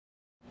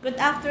Good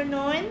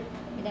afternoon.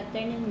 Good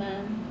afternoon,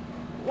 ma'am.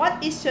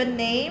 What is your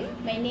name?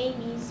 My name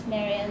is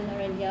Marian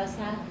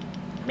Noreliosa.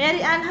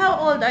 Mary Ann, how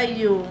old are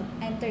you?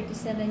 I'm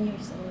 37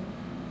 years old.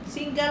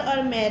 Single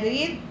or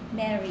married?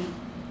 Married.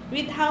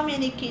 With how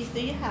many kids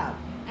do you have?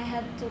 I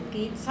have 2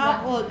 kids.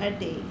 How old are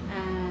they?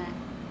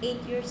 8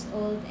 years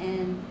old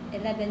and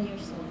 11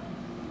 years old.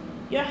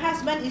 Your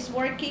husband is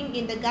working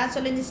in the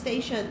gasoline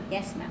station.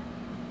 Yes, ma'am.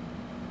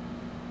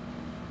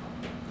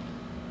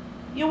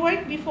 You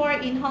worked before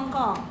in Hong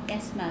Kong.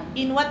 Yes, ma'am.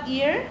 In what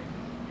year?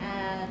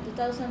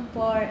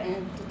 2004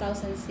 and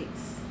 2006.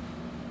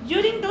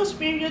 During those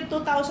period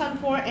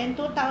 2004 and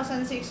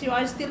 2006, you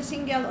are still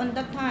single on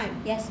that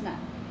time. Yes, ma'am.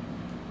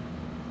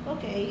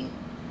 Okay.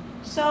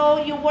 So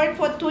you worked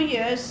for 2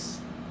 years,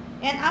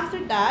 and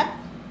after that,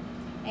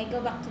 I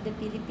go back to the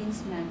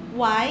Philippines, ma'am.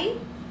 why?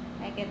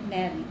 I get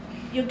married.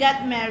 You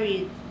got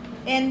married,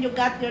 and you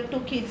got your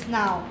 2 kids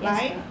now, Yes,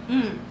 right?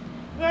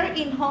 Where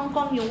in Hong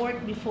Kong you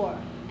worked before?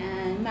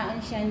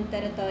 Mount Shan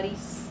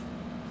territories.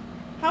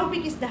 How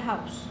big is the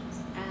house?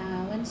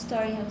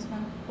 1-story house,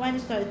 ma'am. 1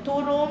 story,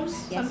 2 rooms,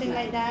 Yes, something ma'am.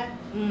 like that.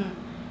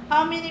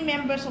 How many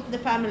members of the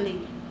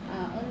family?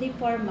 Only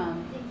 4, ma'am.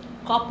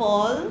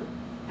 Couple,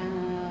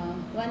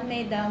 1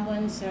 madam,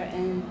 1 sir,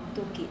 and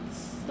 2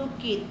 kids. 2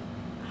 kids.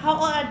 How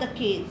old are the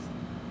kids?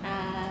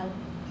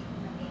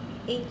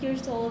 8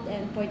 years old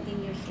and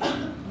 14 years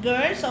old.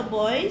 Girls or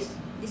boys?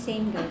 The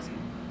same girls.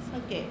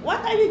 Okay.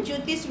 What are your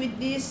duties with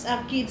these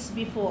kids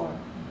before?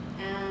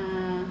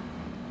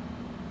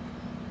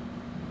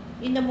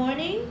 In the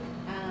morning?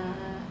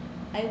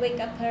 I wake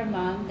up her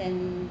mom,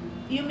 then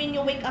You mean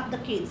you wake up the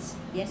kids?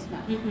 yes,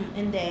 ma'am.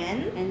 And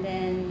then? And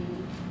then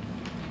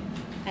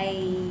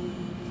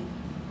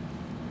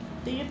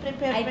Do you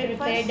prepare I breakfast?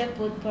 prepare the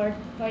food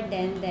for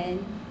them.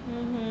 Then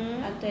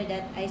Mm-hmm. after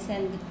that, I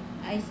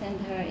send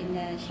her in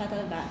the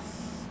shuttle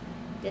bus.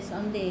 Just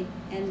only,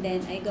 and then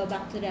I go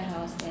back to the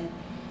house and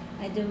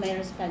I do my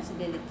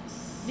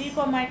responsibilities. Do you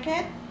go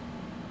market?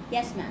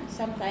 Yes, ma'am.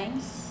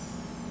 Sometimes.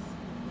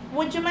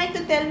 Would you mind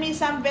to tell me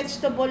some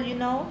vegetable you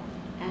know?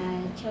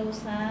 Choy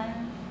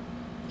sam,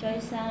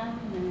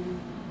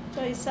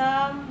 Choy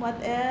sam,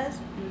 what else?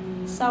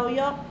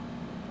 Sawyok.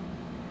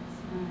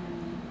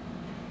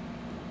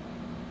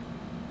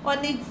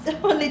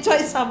 Only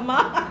choy sam ma?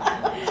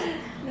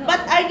 no.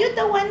 But are you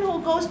the one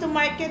who goes to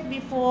market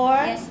before?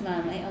 Yes,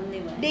 ma'am. I only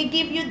one. They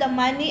give you the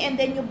money and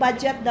then you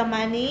budget the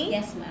money?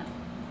 Yes, ma'am.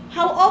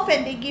 How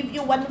often they give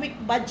you 1 week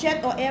budget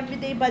or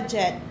everyday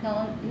budget?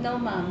 No,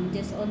 ma'am.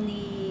 Just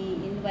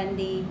only in 1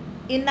 day.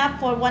 Enough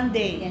for 1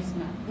 day? Yes,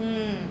 ma'am.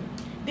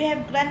 Do you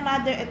have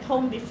grandmother at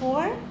home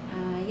before?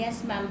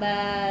 Yes, ma'am.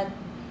 But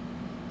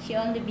she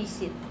only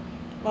visit.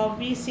 Or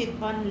visit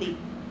only?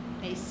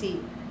 I see.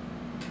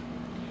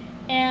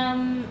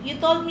 You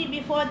told me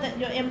before that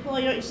your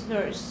employer is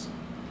nurse.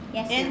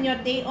 Yes, And ma'am. your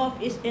day off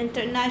is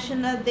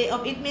international day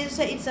off. It means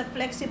that it's a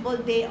flexible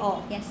day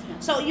off. Yes, ma'am.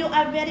 So you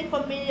are very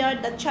familiar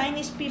that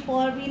Chinese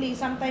people really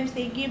sometimes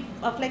they give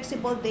a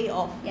flexible day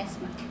off. Yes,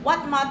 ma'am.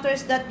 What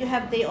matters that you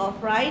have day off,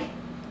 right?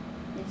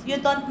 Yes, You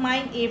don't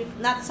mind if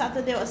not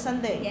Saturday or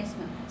Sunday. Yes,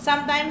 ma'am.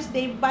 Sometimes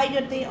they buy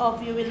your day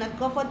off. You will not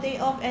go for day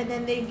off and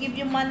then they give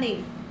you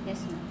money.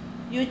 Yes, ma'am.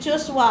 You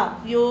choose what?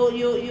 You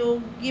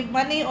give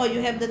money or you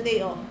have the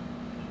day off?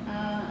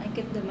 I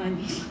keep the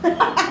money.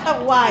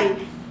 Why?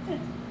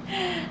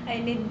 I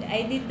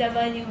need the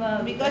money,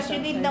 ma'am. Because you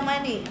need the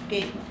money.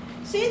 Okay.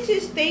 Since you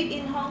stayed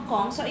in Hong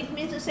Kong, so it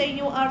means to say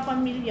you are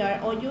familiar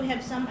or you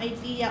have some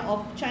idea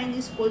of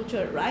Chinese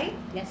culture, right?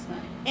 Yes, ma'am.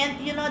 And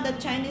you know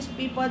that Chinese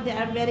people, they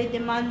are very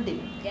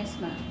demanding. Yes,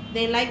 ma'am.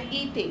 They like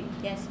eating.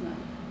 Yes, ma'am.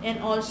 And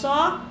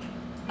also,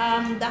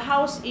 the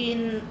house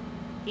in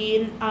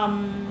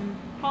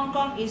Hong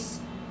Kong is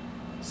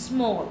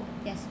small.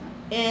 Yes, ma'am.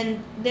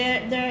 And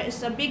there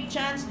is a big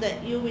chance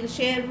that you will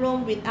share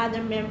room with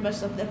other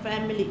members of the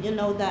family. You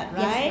know that,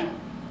 right? Yes,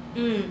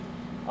 ma'am.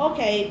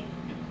 Okay.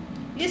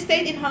 You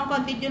stayed in Hong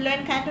Kong. Did you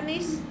learn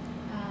Cantonese?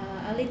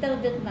 A little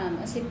bit, ma'am.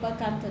 A simple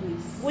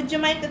Cantonese. Would you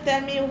mind to tell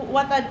me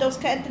what are those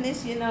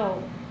Cantonese you know?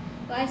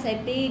 Why say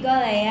pi go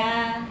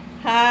lại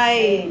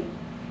Hi.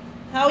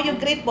 How you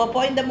greet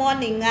Popo in the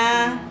morning?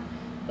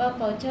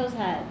 Popo châu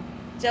sản.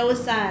 Zhou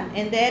San.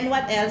 And then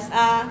what else?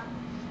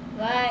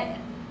 Why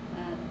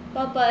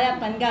Popo là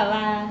pan gạo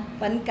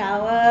Pan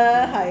Cao.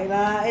 Hay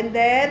la. And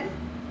then?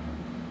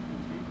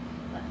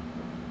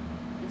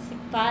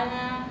 Sikpan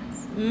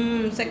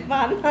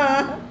Sekpan.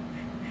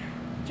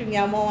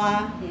 Chunyaw mo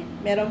Yeah.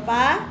 Meron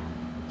pa?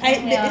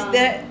 Ay, is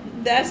there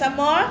are some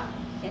more?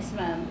 Yes,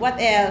 ma'am. What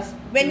else?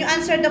 When you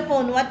answer the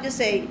phone, what you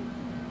say?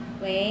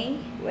 Wait.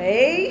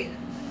 Wait.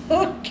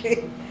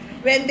 Okay.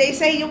 When they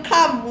say you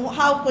come,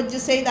 how could you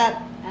say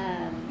that?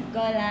 Go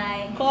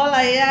lại. Call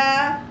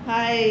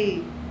hi.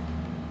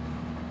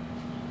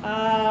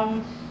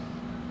 How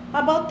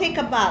about take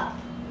a bath?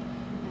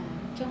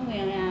 Trung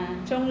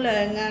nguyện Chung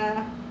learn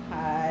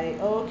hi.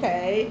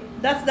 Okay.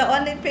 That's the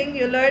only thing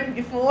you learned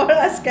before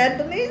as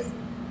Cantonese?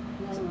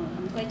 No,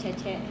 I'm quite chat.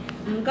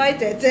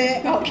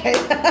 Okay.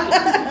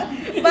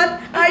 But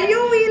are you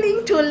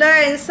willing to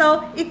learn?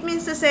 So it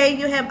means to say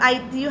you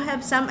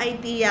have some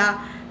idea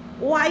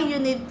why you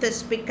need to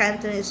speak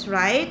Cantonese,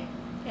 right?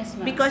 Yes,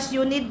 ma'am. Because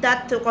you need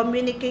that to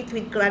communicate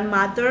with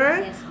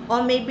grandmother, Yes, ma'am. or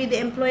maybe the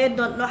employer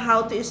don't know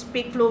how to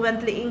speak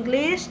fluently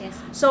English. Yes.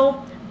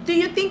 So do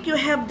you think you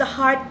have the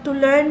heart to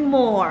learn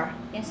more?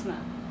 Yes,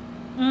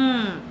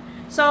 ma'am.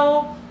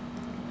 So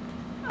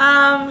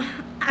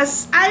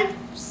as I've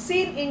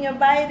seen in your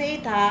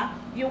biodata,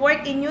 you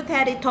work in new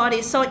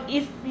territories. So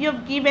if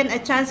you've given a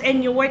chance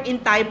and you work in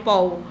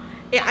Taipo,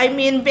 I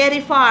mean very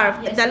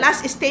far, Yes, the ma'am.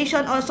 last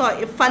station also,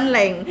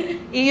 Fanling,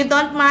 you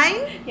don't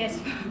mind?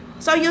 Yes, ma'am.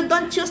 So you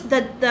don't choose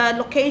the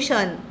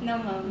location. No,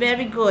 ma'am.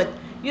 Very good.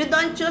 You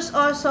don't choose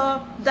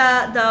also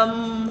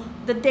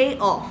the day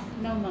off.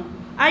 No, ma'am.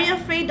 Are you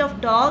afraid of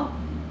dog?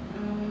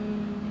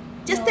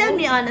 Just No. tell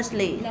me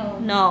honestly. No.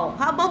 No.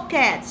 How about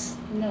cats?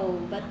 No,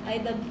 but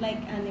I don't like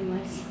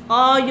animals.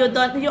 Oh, you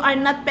are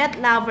not pet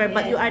lover,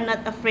 but Yes. you are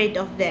not afraid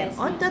of them. Yes,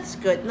 Oh, ma'am. that's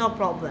good. No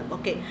problem.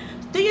 Okay.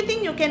 Do you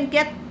think you can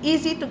get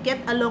easy to get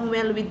along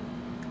well with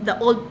the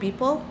old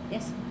people?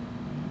 Yes.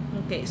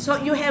 Okay. So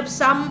you have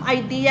some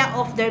idea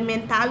of their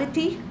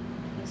mentality,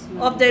 Yes, ma'am.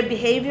 of their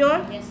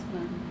behavior? Yes,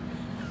 ma'am.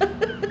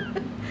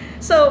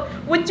 So,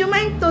 would you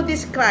mind to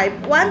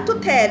describe 1 to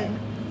 10?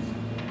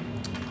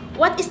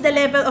 What is the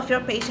level of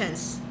your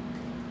patience?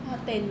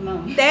 10,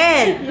 ma'am.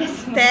 10.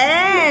 Yes, ma'am.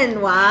 10.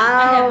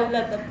 I have a Wow.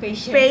 lot of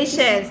patience.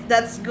 Patience.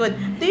 That's good.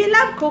 Do you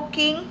love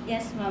cooking?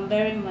 Yes, ma'am.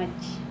 Very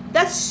much.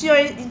 That's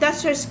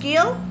your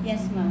skill?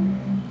 Yes, ma'am.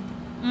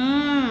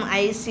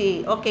 I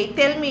see. Okay,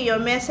 tell me your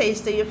message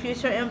to your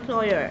future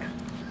employer.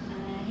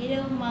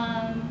 Hello,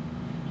 ma'am.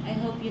 I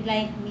hope you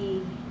like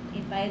me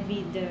if I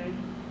be there.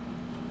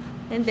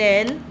 And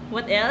then,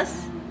 what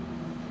else?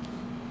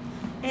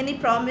 Any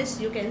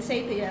promise you can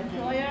say to your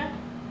employer?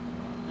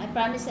 I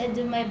promise I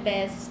do my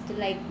best to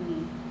like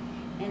me.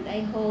 And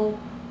I hope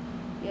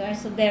you are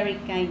so very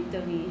kind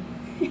to me.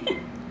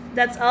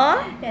 That's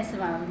all? Yes,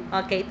 ma'am.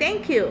 Okay,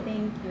 thank you.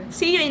 Thank you.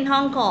 See you in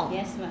Hong Kong.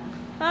 Yes, ma'am.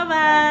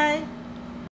 Bye-bye.